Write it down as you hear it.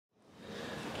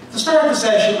start the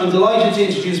session, I'm delighted to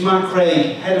introduce Matt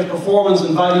Craig, Head of Performance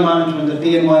and Value Management at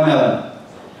BNY Mellon.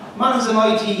 Matt is an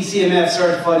IT CMF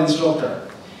certified instructor.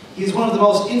 He is one of the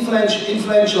most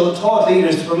influential thought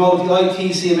leaders to promote the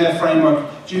IT CMF framework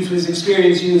due to his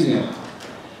experience using it.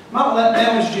 Matt will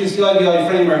now introduce the IVI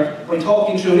framework by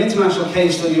talking through an international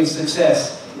case study of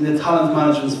success in the talent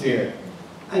management sphere.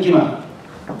 Thank you, Matt.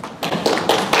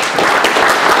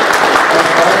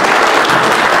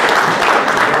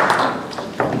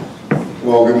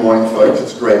 Well, good morning, folks.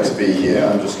 It's great to be here.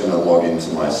 I'm just going to log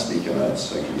into my speaker notes,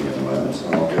 so give me a moment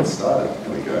and I'll get started.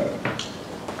 Here we go.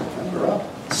 And we're up.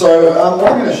 So what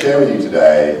I'm going to share with you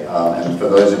today, and for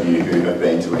those of you who have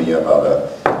been to any of other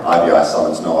IVI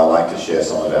summits know I like to share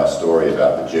some of our story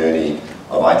about the journey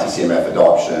of ITCMF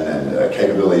adoption and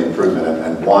capability improvement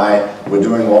and why we're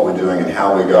doing what we're doing and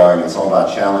how we're going and some of our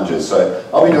challenges. So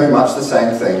I'll be doing much the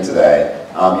same thing today.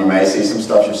 You may see some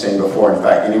stuff you've seen before. In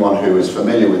fact, anyone who is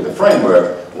familiar with the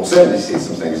framework will certainly see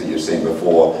some things that you've seen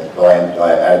before, but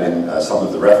I added in some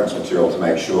of the reference material to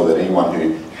make sure that anyone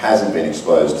who hasn't been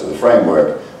exposed to the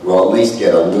framework will at least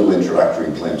get a little introductory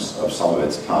glimpse of some of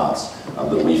its parts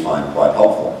that we find quite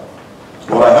helpful.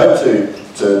 What I hope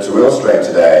to illustrate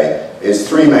today is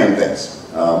three main things.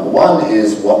 One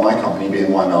is what my company,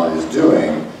 BNY Mellon, is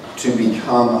doing to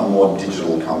become a more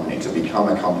digital company, to become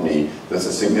a company that's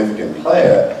a significant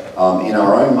player in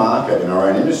our own market, in our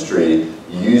own industry,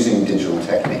 using digital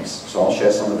techniques. So I'll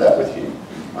share some of that with you.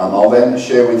 I'll then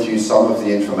share with you some of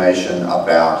the information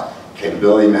about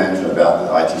capability management, about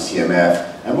the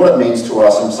ITCMF, and what it means to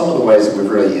us, and some of the ways that we've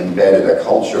really embedded a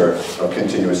culture of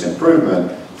continuous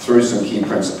improvement through some key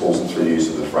principles and through the use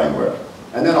of the framework.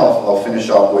 And then I'll finish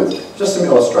up with just some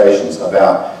illustrations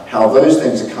about how those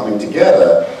things are coming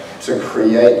together to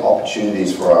create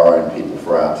opportunities for our own people,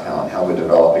 for our talent, how we're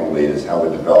developing leaders, how we're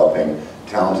developing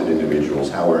talented individuals,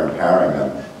 how we're empowering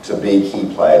them to be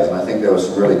key players. And I think there were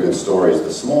some really good stories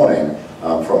this morning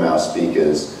from our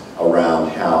speakers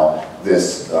around how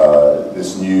this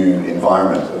new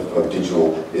environment of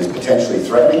digital is potentially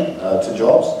threatening to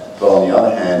jobs, but on the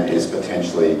other hand is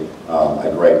potentially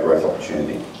a great growth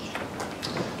opportunity.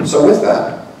 So with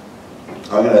that,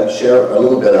 I'm going to share a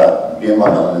little bit about BNY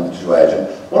Mellon and the digital age. And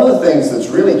one of the things that's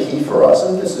really key for us,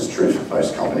 and this is true for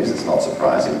most companies, it's not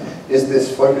surprising, is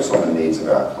this focus on the needs of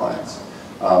our clients.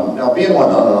 Now BNY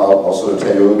Mellon, and I'll sort of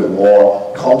tell you a little bit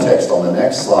more context on the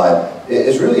next slide,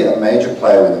 is really a major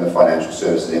player within the financial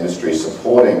services industry,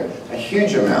 supporting a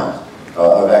huge amount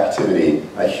of activity,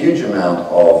 a huge amount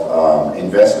of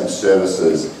investment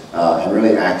services, and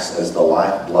really acts as the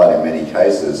lifeblood in many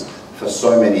cases for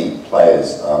so many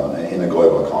players in the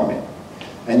global economy.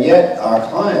 And yet our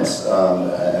clients,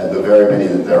 the very many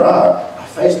that there are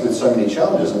faced with so many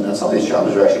challenges, and some of these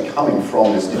challenges are actually coming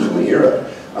from this digital era.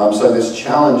 So this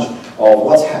challenge of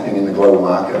what's happening in the global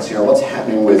markets, what's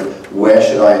happening with where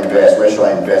should I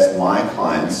invest my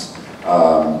clients'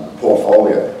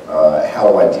 portfolio?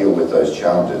 How do I deal with those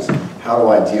challenges? How do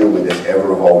I deal with this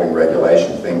ever-evolving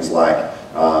regulation? Things like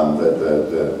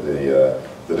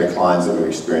the declines that we've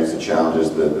experienced, the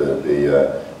challenges,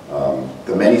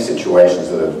 the many situations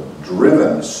that have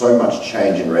driven so much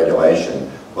change in regulation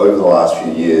over the last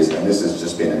few years, and this has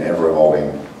just been an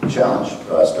ever-evolving challenge,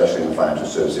 especially in the financial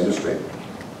service industry.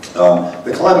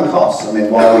 The climbing costs,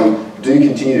 while we do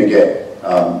continue to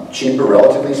get cheaper,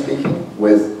 relatively speaking,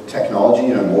 with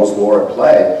technology, Moore's Law at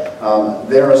play,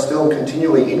 there are still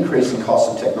continually increasing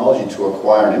costs of technology to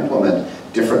acquire and implement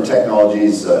different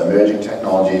technologies, emerging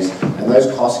technologies, and those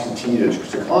costs continue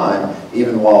to climb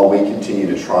even while we continue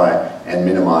to try and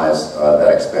minimize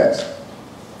that expense.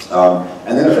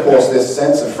 And then, of course, this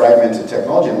sense of fragmented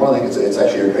technology, and one of the things, it's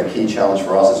actually a key challenge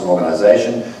for us as an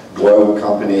organization, global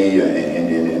company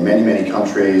in many, many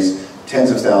countries,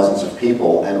 tens of thousands of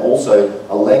people, and also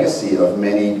a legacy of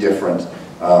many different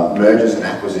mergers and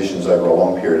acquisitions over a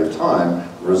long period of time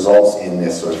results in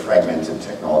this sort of fragmented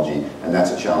technology, and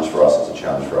that's a challenge for us, it's a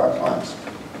challenge for our clients.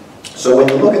 So when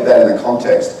you look at that in the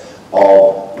context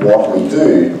of what we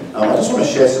do, I just want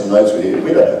to share some notes with you.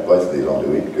 We don't have both of these on,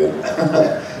 do we? Good.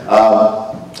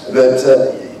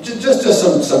 Just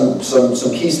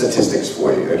some key statistics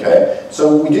for you, okay?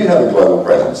 So we do have a global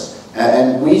presence,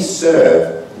 and we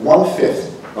serve 1/5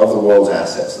 of the world's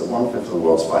assets, 1/5 of the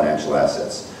world's financial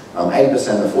assets.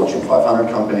 80% of the Fortune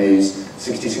 500 companies,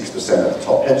 66% of the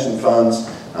top pension funds,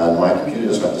 and my computer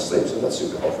just went to sleep, so that's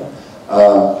super helpful.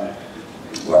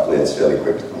 Luckily, it's fairly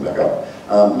quick to come back up.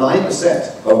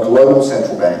 90% of global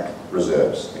central bank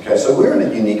reserves. Okay, so we're in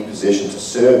a unique position to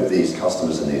serve these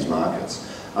customers in these markets.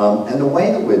 And the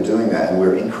way that we're doing that, and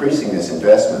we're increasing this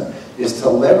investment, is to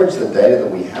leverage the data that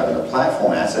we have and the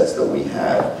platform assets that we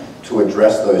have to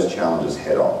address those challenges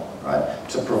head on, right?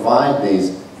 To provide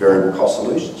these variable cost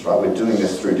solutions, right? We're doing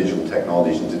this through digital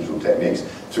technologies and digital techniques,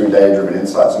 through data-driven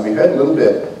insights. And we heard a little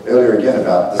bit earlier again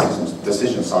about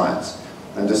decision science.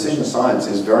 And decision science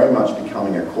is very much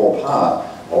becoming a core part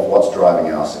of what's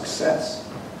driving our success.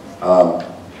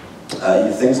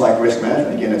 Things like risk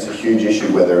management, again, it's a huge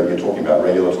issue whether you're talking about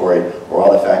regulatory or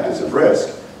other factors of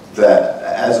risk, that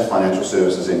as a financial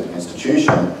services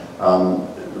institution,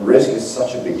 risk is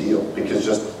such a big deal because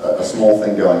just a small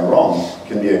thing going wrong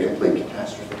can be a complete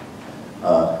catastrophe.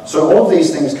 So all of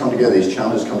these things come together, these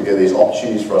challenges come together, these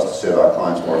opportunities for us to serve our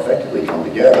clients more effectively come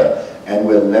together, and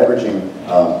we're leveraging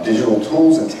digital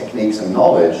tools and techniques and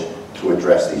knowledge to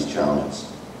address these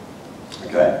challenges.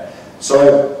 Okay,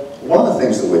 so one of the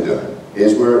things that we're doing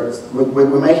is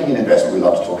we're making an investment. We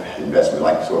love to talk about investment. We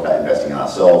like to talk about investing in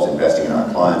ourselves, investing in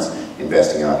our clients,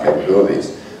 investing in our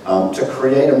capabilities, to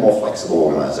create a more flexible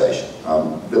organization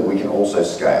that we can also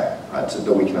scale, right,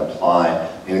 that we can apply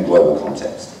in a global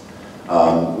context.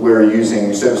 We're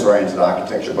using service-oriented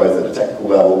architecture both at a technical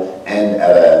level and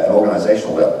at an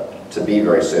organizational level to be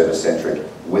very service-centric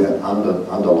with an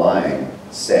underlying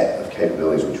set of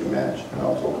capabilities which we manage, and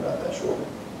I'll talk about that shortly.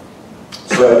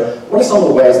 So what are some of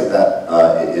the ways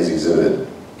that is exhibited?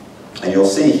 And you'll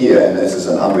see here, and this is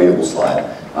an unreadable slide,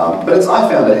 but I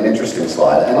found it an interesting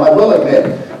slide, and I will admit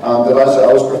that as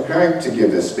I was preparing to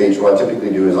give this speech, what I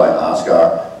typically do is I ask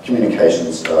our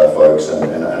communications folks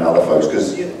and other folks,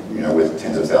 because with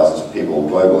tens of thousands of people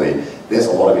globally, there's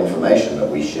a lot of information that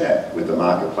we share with the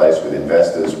marketplace, with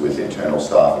investors, with internal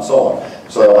staff, and so on.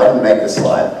 So I didn't make this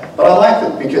slide, but I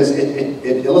liked it because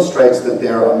it illustrates that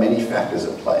there are many factors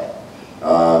at play.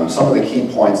 Some of the key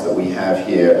points that we have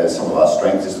here as some of our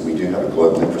strengths is that we do have a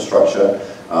global infrastructure,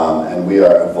 and we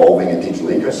are evolving a digital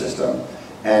ecosystem.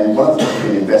 And one of the things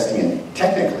we've been investing in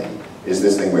technically is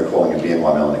this thing we're calling a BNY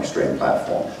Mellon Extreme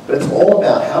platform. But it's all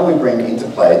about how we bring into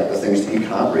play the things that you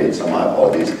can't read, so my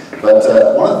apologies. But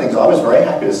one of the things I was very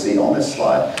happy to see on this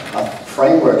slide are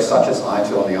frameworks such as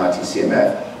ITIL and the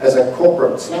ITCMF as a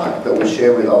corporate slide that we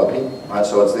share with other people, right?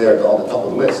 So it's there on the top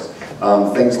of the list.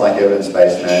 Things like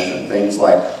evidence-based management, things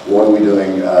like what are we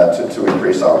doing to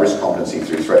increase our risk competency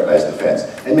through threat-based defense,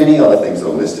 and many other things that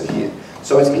are listed here.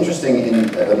 So it's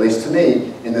interesting, at least to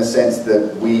me, in the sense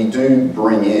that we do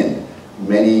bring in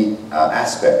many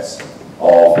aspects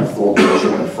of thought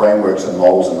leadership and frameworks and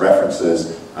models and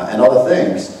references and other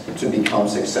things to become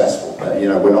successful.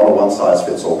 We're not a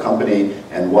one-size-fits-all company,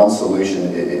 and one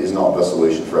solution is not the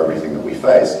solution for everything that we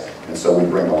face, and so we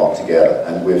bring a lot together.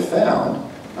 And we've found,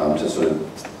 to sort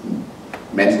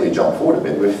of mentally jump forward a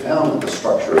bit, we've found that the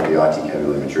structure of the IT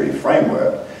Capability Maturity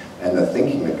Framework and the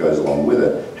thinking that goes along with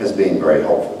it has been very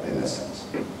helpful in this sense.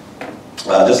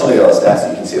 Just some of the other stats,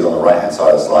 you can see it on the right-hand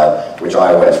side of the slide, which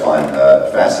I always find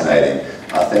fascinating,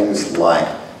 are things like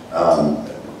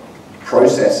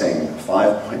processing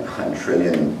 $5.9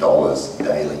 trillion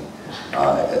daily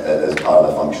as part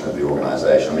of the function of the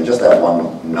organization. I mean, just that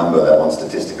one number, that one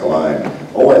statistic alone,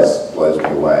 always blows me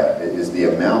away. It is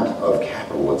the amount of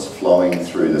capital that's flowing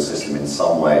through the system in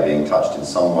some way, being touched in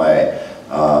some way,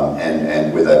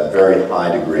 and with a very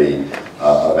high degree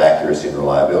of accuracy and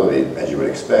reliability, as you would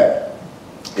expect,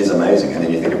 is amazing. And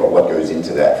then you think about what goes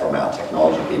into that from our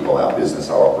technology people, our business,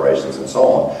 our operations, and so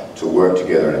on, to work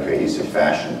together in a cohesive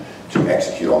fashion to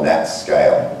execute on that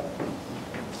scale.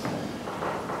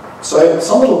 So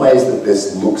some of the ways that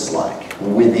this looks like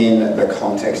within the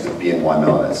context of BNY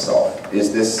Mellon itself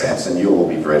is this sense, and you'll all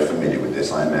be very familiar with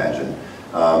this, I imagine,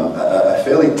 a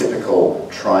fairly typical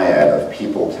triad of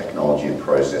people, technology, and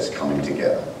process coming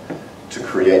together to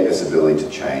create this ability to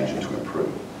change and to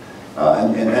improve.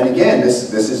 And again,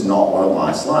 this is not one of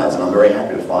my slides, and I'm very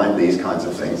happy to find these kinds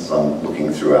of things as I'm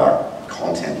looking through our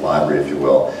content library, if you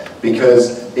will,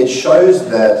 because it shows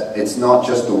that it's not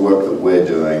just the work that we're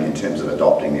doing in terms of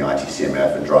adopting the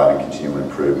ITCMF and driving continual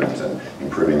improvement and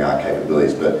improving our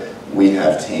capabilities, but we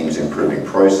have teams improving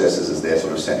processes as their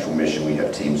sort of central mission. We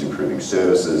have teams improving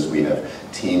services. We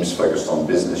have teams focused on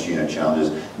business unit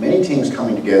challenges. Many teams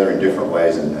coming together in different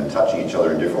ways and touching each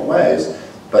other in different ways,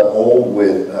 but all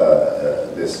with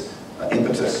this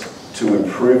impetus to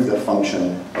improve the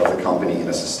function of the company in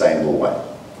a sustainable way.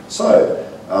 So,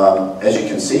 as you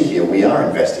can see here, we are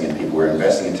investing in people, we're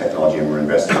investing in technology, and we're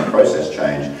investing in process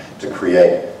change to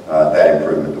create that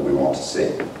improvement that we want to see.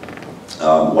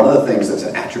 One of the things that's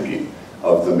an attribute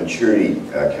of the maturity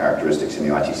characteristics in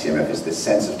the ITCMF is this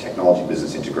sense of technology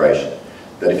business integration.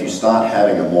 That if you start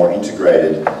having a more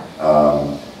integrated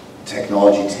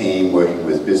technology team working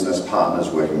with business partners,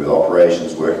 working with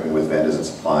operations, working with vendors and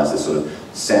suppliers, this sort of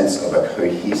sense of a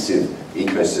cohesive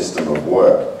ecosystem of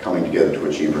work coming together to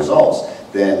achieve results,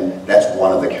 then that's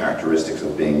one of the characteristics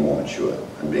of being more mature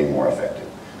and being more effective.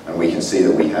 And we can see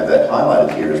that we have that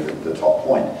highlighted here as the top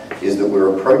point, is that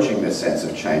we're approaching this sense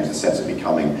of change, the sense of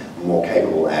becoming a more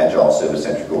capable, agile,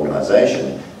 service-centric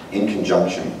organization in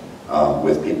conjunction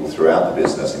with people throughout the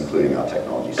business, including our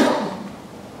technology staff.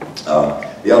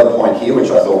 The other point here, which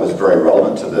I thought was very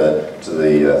relevant to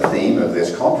the theme of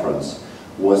this conference,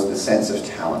 was the sense of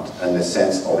talent and the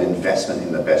sense of investment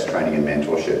in the best training and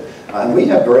mentorship. And we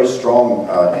have very strong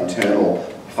internal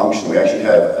function. We actually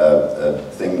have a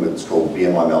thing that's called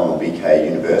BNY Mellon or BK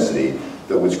University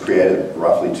that was created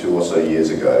roughly 2 or so years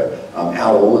ago.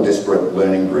 How all the disparate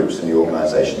learning groups in the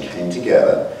organization came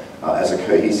together as a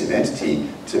cohesive entity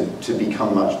to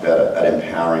become much better at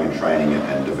empowering and training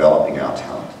and developing our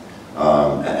talent.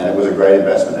 And it was a great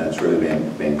investment, and it's really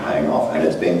been paying off, and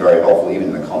it's been very helpful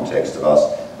even in the context of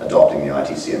us adopting the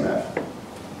ITCMF.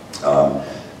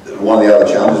 One of the other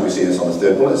challenges, we see this on the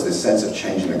third bullet, is this sense of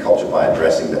changing the culture by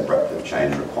addressing the breadth of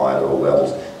change required at all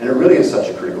levels. And it really is such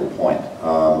a critical point.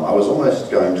 I was almost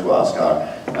going to ask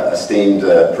our esteemed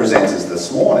presenters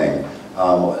this morning,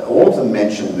 all of them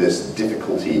mentioned this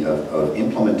difficulty of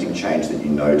implementing change that you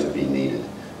know to be needed.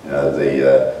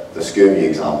 The scurvy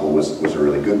example was a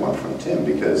really good one from Tim,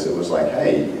 because it was like,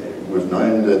 hey, we've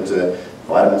known that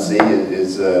vitamin C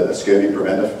is a scurvy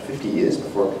preventer for 50 years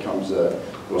before it becomes,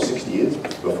 or 60 years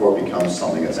before it becomes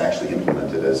something that's actually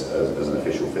implemented as an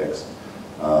official fix.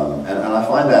 And I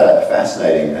find that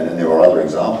fascinating, and there are other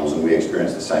examples, and we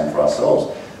experience the same for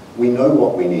ourselves. We know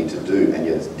what we need to do, and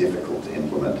yet it's difficult to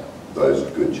implement those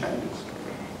good changes.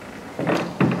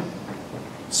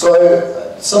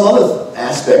 So some other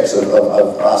aspects of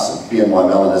us at BNY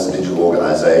Mellon as a digital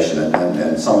organization,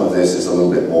 and some of this is a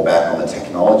little bit more back on the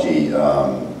technology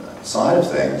side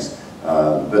of things,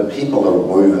 but people are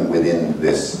woven within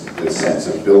this sense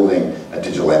of building a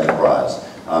digital enterprise.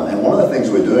 And one of the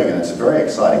things we're doing, and it's a very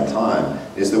exciting time,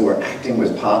 is that we're acting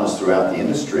with partners throughout the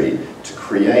industry to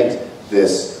create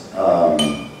this,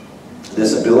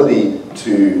 this ability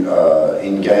to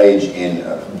engage in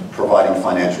providing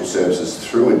financial services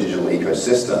through a digital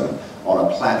ecosystem on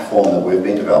a platform that we've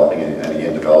been developing, and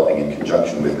again developing in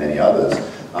conjunction with many others,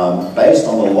 based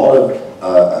on a lot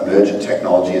of emergent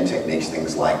technology and techniques,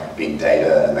 things like big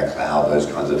data and the cloud, those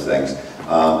kinds of things,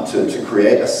 to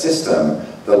create a system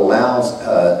that allows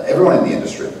everyone in the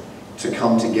industry to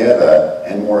come together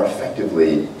and more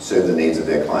effectively serve the needs of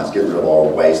their clients, get rid of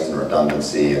all waste and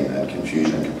redundancy and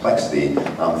confusion and complexity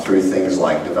through things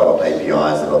like developed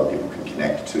APIs that other people can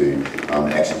connect to,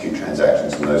 execute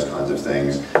transactions and those kinds of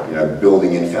things, you know,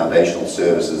 building in foundational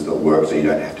services that work so you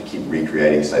don't have to keep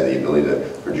recreating, say, the ability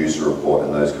to produce a report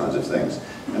and those kinds of things.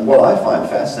 And what I find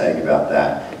fascinating about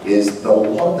that is that a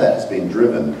lot of that has been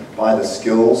driven by the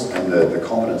skills and the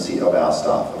competency of our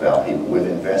staff, of our people. We've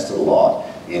invested a lot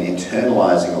in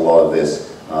internalizing a lot of this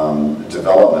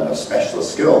development of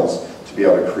specialist skills to be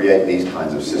able to create these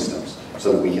kinds of systems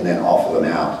so that we can then offer them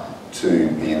out to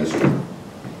the industry.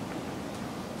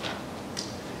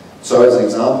 So as an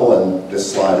example, and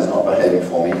this slide is not behaving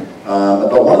for me,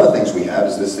 but one of the things we have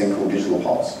is this thing called Digital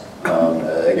Pulse.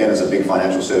 Again, as a big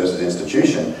financial services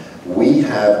institution, we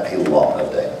have a lot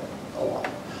of data, a lot.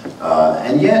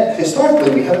 And yet,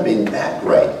 historically, we haven't been that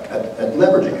great at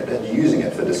leveraging it, at using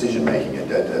it for decision making,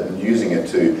 at using it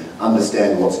to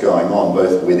understand what's going on,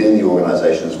 both within the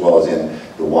organization as well as in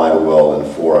the wider world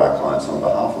and for our clients on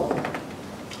behalf of them.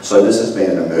 So this has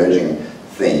been an emerging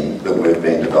theme that we've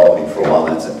been developing for a while,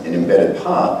 and it's an embedded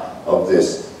part of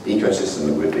this ecosystem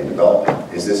that we've been developing,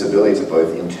 is this ability to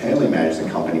both internally manage the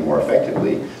company more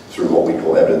effectively through what we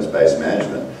call evidence-based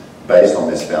management, based on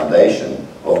this foundation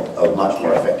of much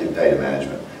more effective data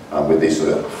management, with these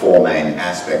sort of 4 main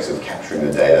aspects of capturing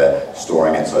the data,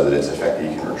 storing it so that it's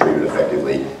effective, you can retrieve it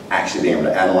effectively, actually being able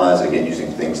to analyze it, again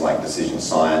using things like decision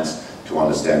science to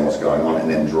understand what's going on, and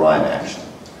then drive action.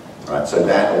 Right? So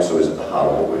that also is at the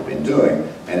heart of what we've been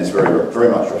doing, and it's very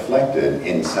much reflected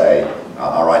in, say,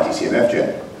 our ITCMF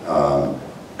journey.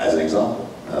 As an example,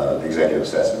 executive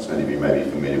assessments, many of you may be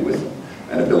familiar with them,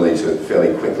 an ability to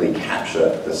fairly quickly capture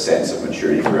the sense of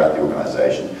maturity throughout the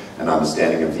organization, an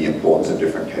understanding of the importance of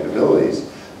different capabilities,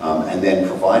 and then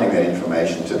providing that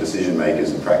information to decision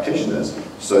makers and practitioners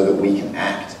so that we can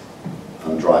act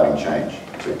on driving change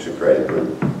to create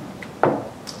improvement.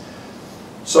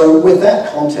 So with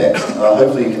that context,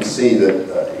 hopefully you can see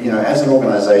that, you know, as an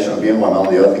organization, BNY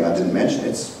Mellon, the other thing I didn't mention,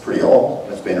 it's pretty old.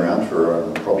 It's been around for,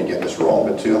 I'll probably get this wrong,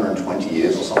 but 220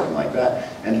 years or something like that,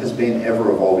 and has been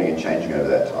ever evolving and changing over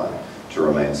that time to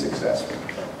remain successful.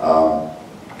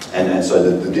 And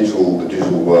so the digital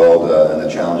world and the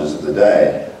challenges of the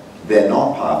day, they're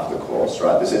not part of the course,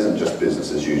 right? This isn't just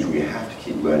business as usual. You have to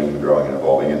keep learning and growing and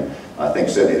evolving. And I think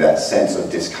certainly that sense of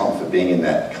discomfort, being in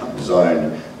that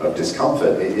zone of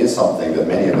discomfort, it is something that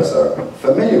many of us are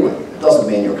familiar with. It doesn't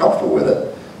mean you're comfortable with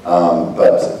it,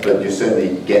 but you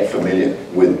certainly get familiar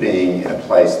with being in a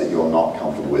place that you're not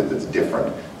comfortable with, that's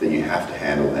different, that you have to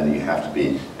handle, and you have to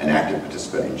be an active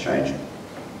participant in changing.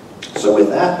 So with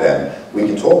that then, we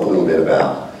can talk a little bit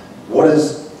about what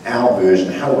is our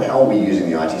version, how are we using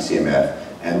the ITCMF,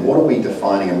 and what are we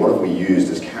defining and what have we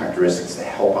used as characteristics to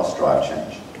help us drive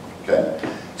change.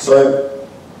 Okay, so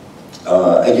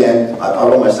again, I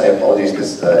would almost say apologies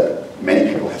because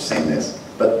many people have seen this,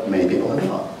 but many people have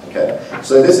not. Okay,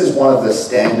 so this is one of the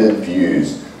standard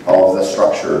views of the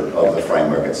structure of the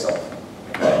framework itself.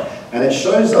 Okay, and it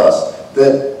shows us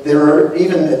that there are,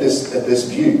 even at this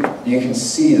view, you can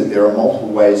see that there are multiple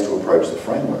ways to approach the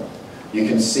framework. You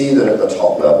can see that at the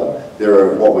top level, there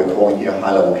are what we're calling here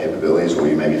high-level capabilities, or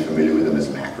you may be familiar with them as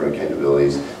macro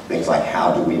capabilities. Things like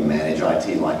how do we manage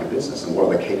IT like a business, and what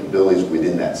are the capabilities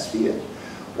within that sphere?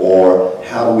 Or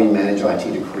how do we manage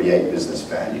IT to create business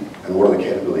value, and what are the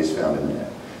capabilities found in there?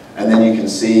 And then you can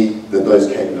see that those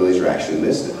capabilities are actually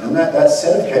listed. And that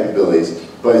set of capabilities,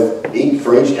 both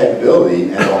for each capability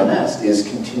and en masse, is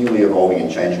continually evolving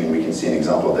and changing, and we can see an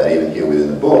example of that even here within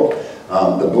the book.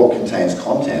 The book contains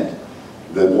content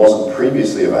that wasn't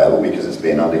previously available because it's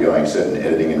been undergoing certain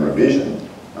editing and revision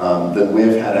that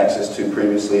we've had access to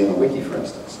previously in the wiki, for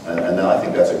instance. And I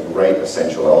think that's a great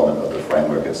essential element of the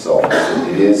framework itself.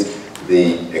 It is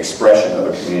the expression of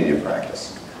a community of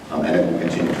practice, and it will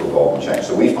continue to evolve and change.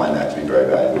 So we find that to be very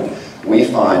valuable. We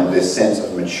find this sense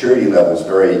of maturity levels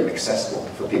very accessible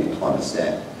for people to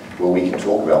understand, where we can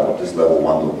talk about what does level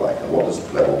 1 look like and what does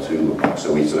level 2 look like.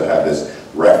 So we sort of have this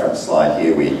reference slide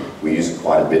here. We use it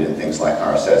quite a bit in things like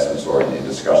our assessments or in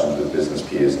discussions with business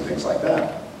peers and things like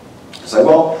that. So,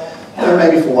 well, you know,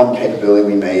 maybe for one capability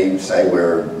we may say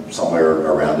we're somewhere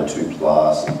around a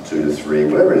 2+, 2 to 3,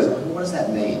 whatever it is. What does that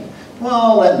mean?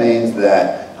 Well, that means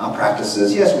that our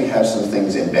practices, yes, we have some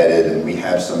things embedded and we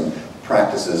have some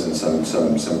practices and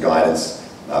some guidance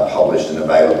published and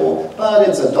available, but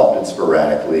it's adopted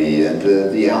sporadically, and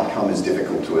the outcome is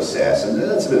difficult to assess, and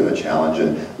that's a bit of a challenge.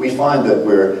 And we find that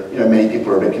many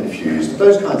people are a bit confused.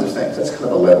 Those kinds of things. That's kind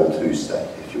of a level 2 state,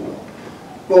 if you will.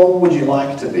 Well, would you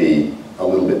like to be a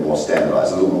little bit more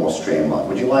standardized, a little bit more streamlined?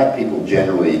 Would you like people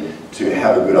generally to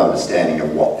have a good understanding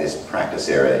of what this practice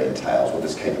area entails, what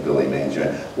this capability means? You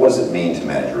know, what does it mean to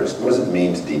manage risk? What does it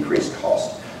mean to decrease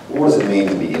cost? What does it mean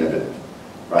to be innovative?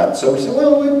 Right? So we say,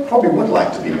 well, we probably would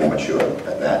like to be more mature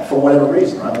at that for whatever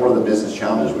reason, right? What are the business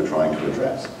challenges we're trying to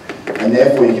address? And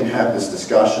therefore you can have this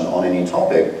discussion on any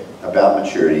topic about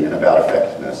maturity and about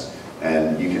effectiveness,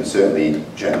 and you can certainly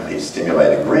generally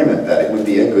stimulate agreement that it would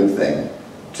be a good thing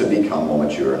to become more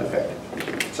mature and effective.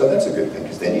 So that's a good thing,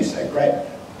 because then you say, great,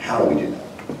 how do we do that?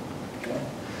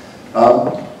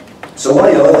 Okay. So one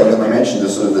of the other things, and I mentioned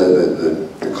is sort of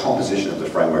the composition of the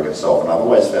framework itself, and I've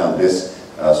always found this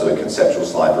sort of conceptual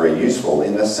slide very useful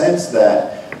in the sense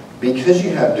that because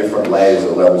you have different layers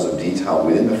or levels of detail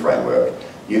within the framework,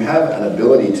 you have an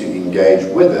ability to engage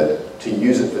with it, to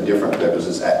use it for different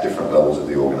purposes at different levels of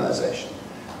the organization.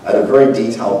 At a very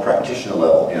detailed practitioner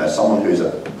level, you know, someone who's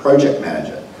a project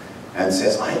manager and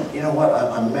says, you know what,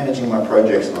 I'm managing my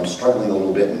projects and I'm struggling a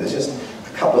little bit, and there's just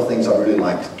a couple of things I'd really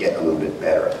like to get a little bit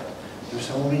better at.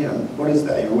 So, well, you know, what is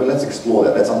that? Well, let's explore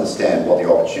that. Let's understand what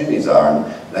the opportunities are,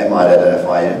 and they might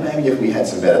identify, you know, maybe if we had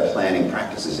some better planning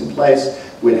practices in place,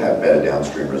 we'd have better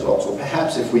downstream results. Or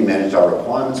perhaps if we managed our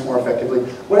requirements more effectively,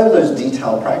 whatever those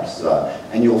detailed practices are.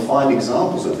 And you'll find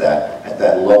examples of that at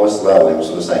that lowest level. We're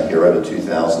sort of saying here over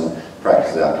 2,000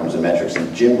 practices, outcomes, and metrics.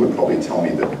 And Jim would probably tell me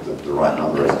the right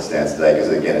number as it stands today, because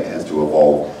again, it tends to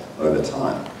evolve over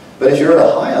time. But if you're at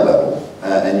a higher level,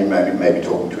 and you may be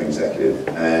talking to an executive,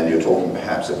 and you're talking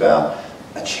perhaps about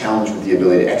a challenge with the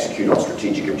ability to execute on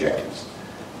strategic objectives.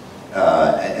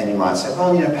 And you might say,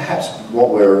 well, you know, perhaps what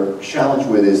we're challenged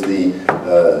with is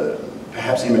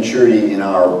perhaps immaturity in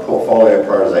our portfolio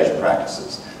prioritization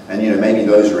practices. And, you know, maybe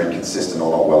those are inconsistent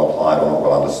or not well applied or not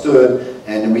well understood.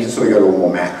 And we can sort of go to a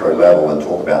more macro level and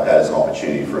talk about that as an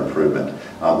opportunity for improvement.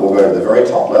 We'll go to the very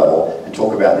top level and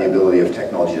talk about the ability of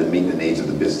technology to meet the needs of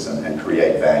the business and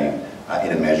create value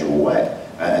in a measurable way.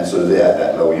 And sort of there at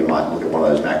that level, you might look at one of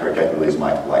those macro capabilities,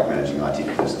 like managing IT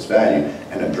for business value,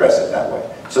 and address it that way.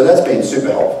 So that's been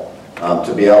super helpful,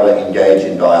 to be able to engage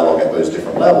in dialogue at those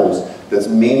different levels that's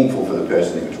meaningful for the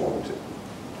person that you're talking to.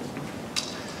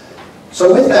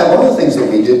 So with that, one of the things that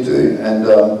we did do, and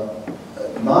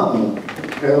Martin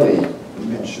Curley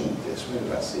mention this. Where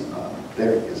did I see mine?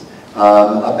 There it is.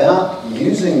 About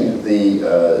using the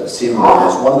CMI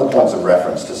as one of the points of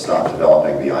reference to start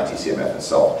developing the ITCMF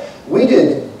itself. We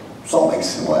did something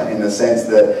similar in the sense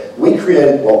that we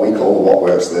created what we call the What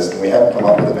Works list, and we haven't come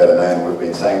up with a better name. We've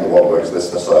been saying the What Works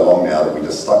list for so long now that we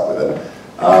just stuck with it.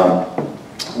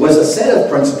 Was a set of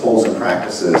principles and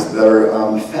practices that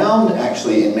are found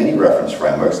actually in many reference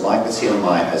frameworks, like the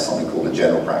CMI has something called the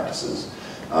general practices.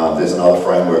 There's another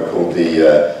framework called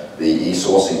the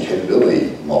e-sourcing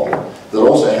capability model that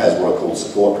also has what are called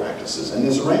support practices. And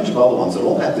there's a range of other ones that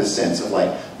all have this sense of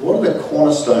like, what are the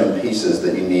cornerstone pieces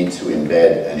that you need to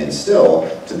embed and instill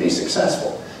to be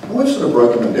successful? And we've sort of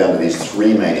broken them down to these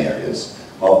three main areas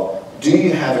of, do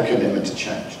you have a commitment to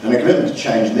change? And a commitment to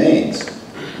change means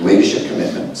leadership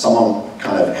commitment. Someone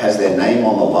kind of has their name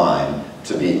on the line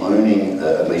to be owning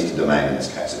at least a domain in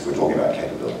this case, if we're talking about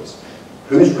capabilities.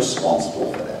 Who's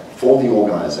responsible for that, for the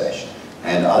organization?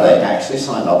 And are they actually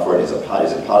signed up for it? Is it part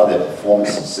of their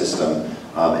performance system?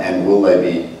 And will they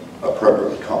be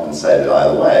appropriately compensated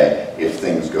either way if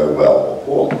things go well or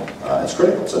poorly? It's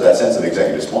critical. So that sense of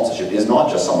executive sponsorship is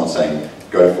not just someone saying,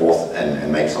 go forth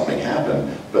and make something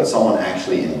happen, but someone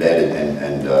actually embedded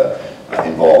and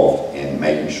involved in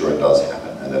making sure it does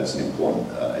happen, and that it's an important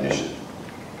initiative.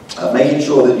 Making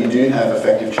sure that you do have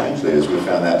effective change leaders, we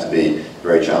found that to be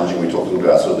very challenging. We talked a little bit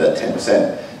about sort of that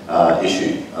 10%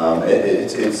 issue.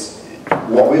 It's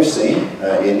what we've seen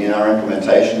in our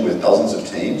implementation with dozens of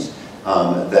teams,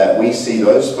 that we see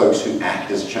those folks who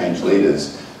act as change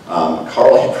leaders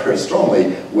correlate very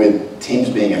strongly with teams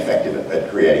being effective at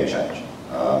creating change.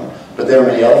 But there are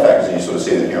many other factors, and you sort of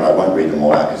see that here. I won't read them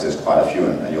all out because there's quite a few,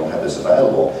 and you'll have this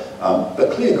available.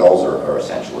 But clear goals are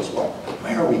essential as well.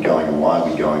 Where are we going, and why are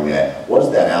we going there? What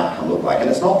does that outcome look like? And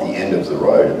it's not the end of the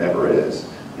road; it never is.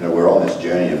 You know, we're on this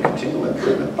journey of continual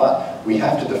improvement, but we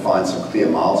have to define some clear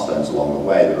milestones along the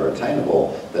way that are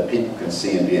attainable, that people can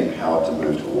see and be empowered to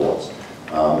move towards.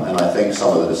 And I think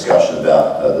some of the discussion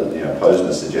about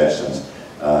Posner's suggestions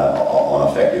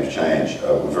on effective change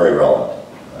were very relevant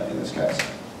in this case.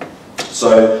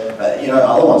 So,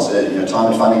 other ones,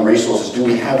 time and funding resources, do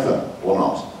we have them or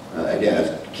not? Again,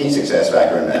 a key success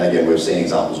factor, and again, we've seen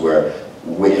examples where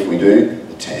if we do,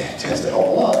 it tends to help a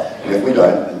lot, and if we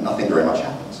don't, nothing very much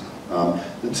happens.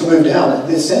 To move down,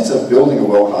 this sense of building a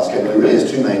world-class capability really is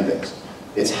two main things.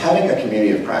 It's having a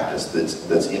community of practice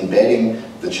that's embedding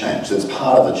the change, that's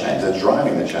part of the change, that's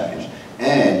driving the change,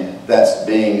 and that's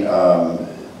being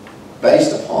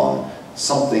based upon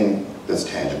something that's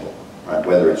tangible, right?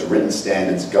 Whether it's written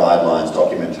standards, guidelines,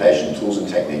 documentation, tools and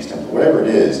techniques, template, whatever it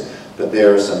is, but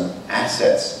there are some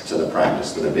assets to the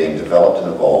practice that are being developed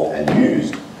and evolved and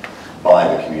used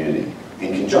by the community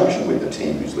in conjunction with the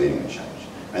team who's leading the change.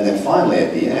 And then finally,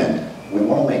 at the end, we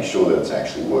want to make sure that it's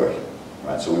actually working,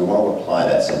 right? So we want to apply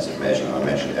that sense of measurement. I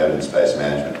mentioned evidence-based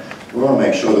management. We want to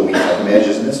make sure that we have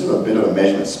measures, and this is a bit of a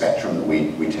measurement spectrum that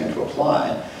we tend to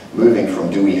apply, moving from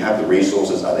do we have the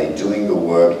resources, are they doing the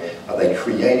work, are they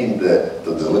creating the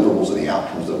deliverables or the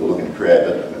outcomes that we're looking to create,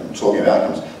 but talking about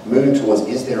outcomes, moving towards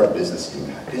is there a business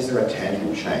impact, is there a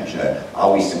tangible change,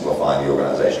 are we simplifying the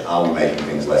organization, are we making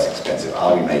things less expensive,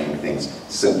 are we making things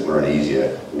simpler and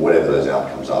easier, whatever those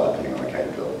outcomes are depending on the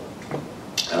capability.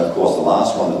 And of course the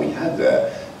last one that we have there,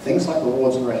 things like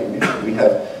rewards and recognition. We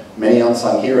have many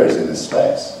unsung heroes in this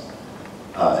space.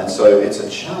 And so it's a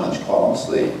challenge, quite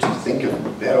honestly, to think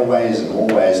of better ways and more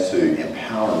ways to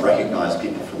empower and recognize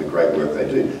people for the great work they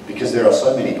do, because there are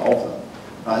so many of them.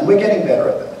 And we're getting better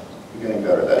at that. We're getting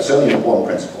better at that. It's certainly an important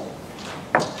principle.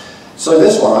 So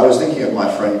this one, I was thinking of my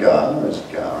friend Gar. Where is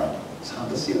Gar? It's hard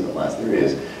to see with the lights. There he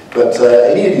is. But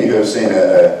any of you who have seen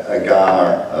a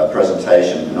Gar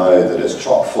presentation know that it's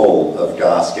chock full of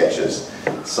Gar sketches.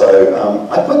 So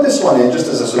I put this one in just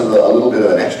as a sort of a little bit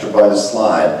of an extra bonus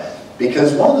slide,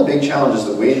 because one of the big challenges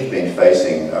that we've been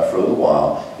facing for a little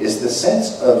while is the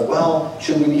sense of, well,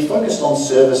 should we be focused on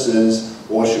services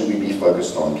or should we be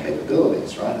focused on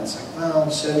capabilities, right? And it's like,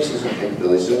 well, services or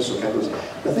capabilities, services or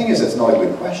capabilities. The thing is, it's not a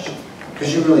good question,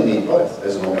 because you really need both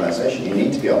as an organization. You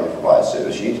need to be able to provide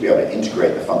service. You need to be able to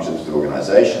integrate the functions of the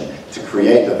organization to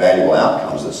create the valuable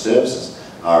outcomes that services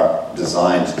are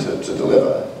designed to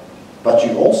deliver. But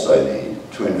you also need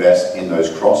to invest in those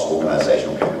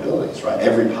cross-organizational capabilities, right?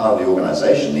 Every part of the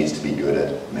organization needs to be good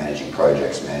at managing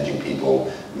projects, managing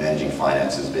people, managing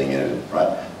finances, being in it,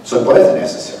 right? So both are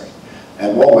necessary.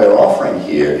 And what we're offering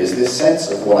here is this sense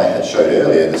of what I had showed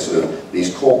earlier, this sort of,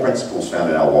 these core principles found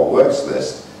in our What Works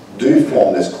list do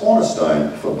form this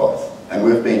cornerstone for both. And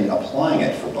we've been applying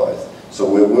it for both. So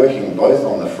we're working both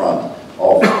on the front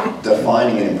of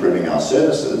defining and improving our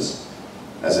services,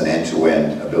 as an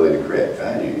end-to-end ability to create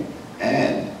value,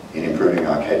 and in improving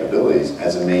our capabilities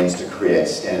as a means to create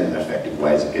standard and effective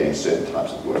ways of getting certain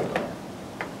types of work done.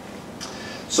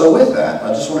 So with that, I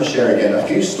just want to share again a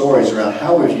few stories around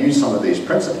how we've used some of these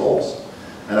principles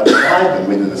and applied them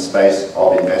within the space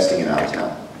of investing in our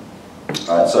town.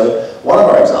 So one of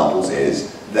our examples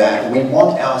is that we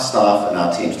want our staff and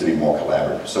our teams to be more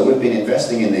collaborative. So we've been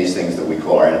investing in these things that we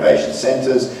call our innovation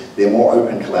centres. They're more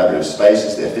open collaborative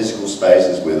spaces, they're physical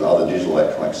spaces with other digital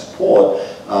electronic support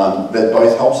that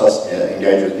both helps us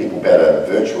engage with people better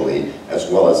virtually as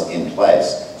well as in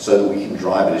place, so that we can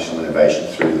drive additional innovation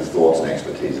through the thoughts and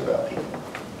expertise of our people.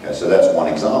 Okay, so that's one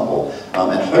example.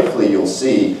 And hopefully you'll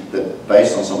see that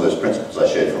based on some of those principles I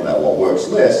shared from that What Works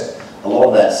list, a lot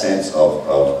of that sense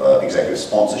of executive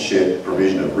sponsorship,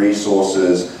 provision of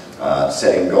resources,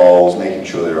 setting goals, making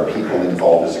sure there are people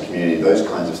involved as a community, those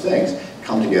kinds of things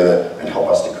come together and help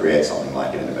us to create something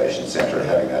like an innovation centre and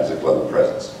having that as a global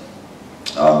presence.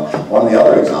 One of the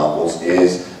other examples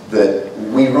is that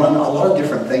we run a lot of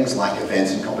different things like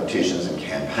events and competitions and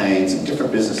campaigns and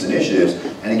different business initiatives,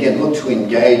 and again look to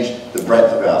engage the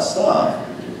breadth of our staff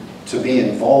to be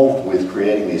involved with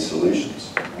creating these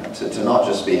solutions. To not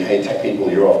just be, hey, tech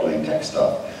people, you're off doing tech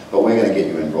stuff, but we're going to get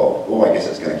you involved. Oh, I guess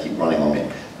it's going to keep running on me.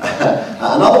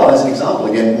 Another one as an example,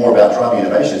 again, more about driving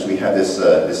innovations. We have this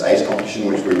ACE competition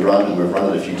which we run, and we've run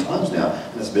it a few times now.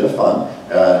 And it's a bit of fun.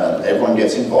 Everyone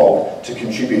gets involved to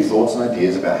contribute thoughts and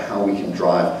ideas about how we can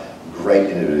drive great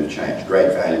innovative change,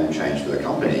 great valuable change for the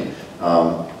company.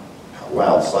 Wow,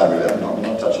 the slide really, I'm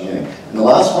not touching anything. And the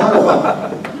last final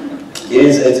one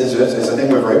is, it's a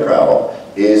thing we're very proud of,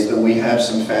 is that we have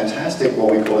some fantastic,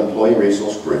 what we call employee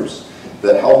resource groups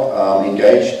that help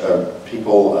engage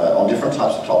people on different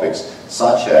types of topics,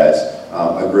 such as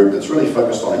a group that's really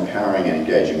focused on empowering and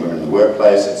engaging women in the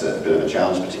workplace. It's a bit of a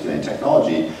challenge, particularly in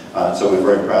technology, so we're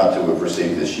very proud to have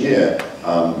received this year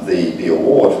the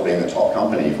award for being the top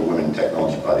company for women in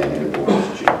technology by the Maynooth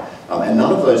Institute. And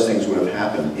none of those things would have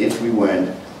happened if we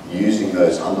weren't using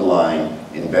those underlying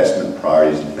investment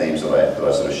priorities and themes that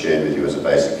I sort of shared with you as a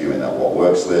basic view in that What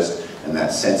Works list, and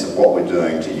that sense of what we're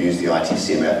doing to use the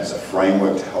ITCMF as a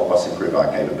framework to help us improve our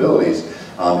capabilities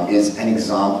is an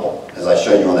example. As I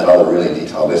showed you on that other really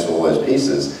detailed list of all those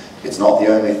pieces, it's not the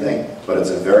only thing, but it's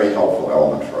a very helpful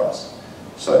element for us.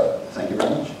 So, thank you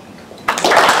very much.